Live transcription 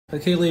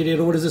Okay, Lady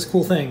Ada, what is this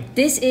cool thing?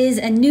 This is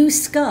a new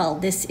skull.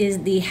 This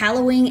is the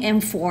Hallowing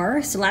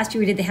M4. So last year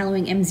we did the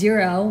Hallowing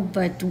M0,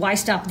 but why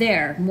stop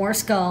there? More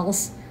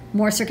skulls,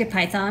 more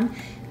CircuitPython.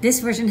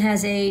 This version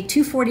has a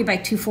 240 by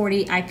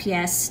 240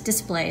 IPS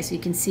display, so you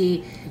can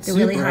see the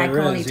really high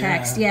quality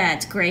text. Yeah,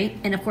 it's great.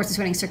 And of course it's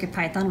running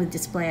CircuitPython with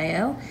Display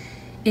I/O.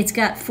 It's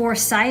got 4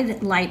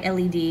 side light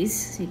LEDs,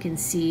 so you can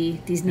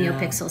see these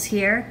NeoPixels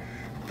here.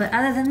 But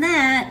other than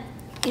that,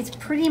 it's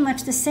pretty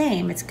much the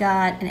same. It's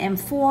got an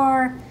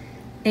M4,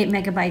 8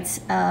 megabytes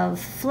of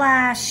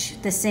flash,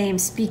 the same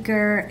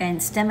speaker and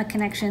stemma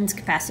connections,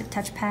 capacitive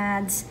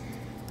touchpads,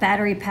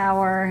 battery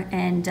power,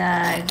 and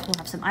we'll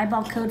have some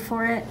eyeball code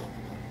for it.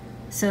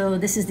 So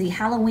this is the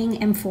Hallowing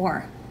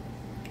M4.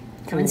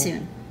 Coming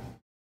soon.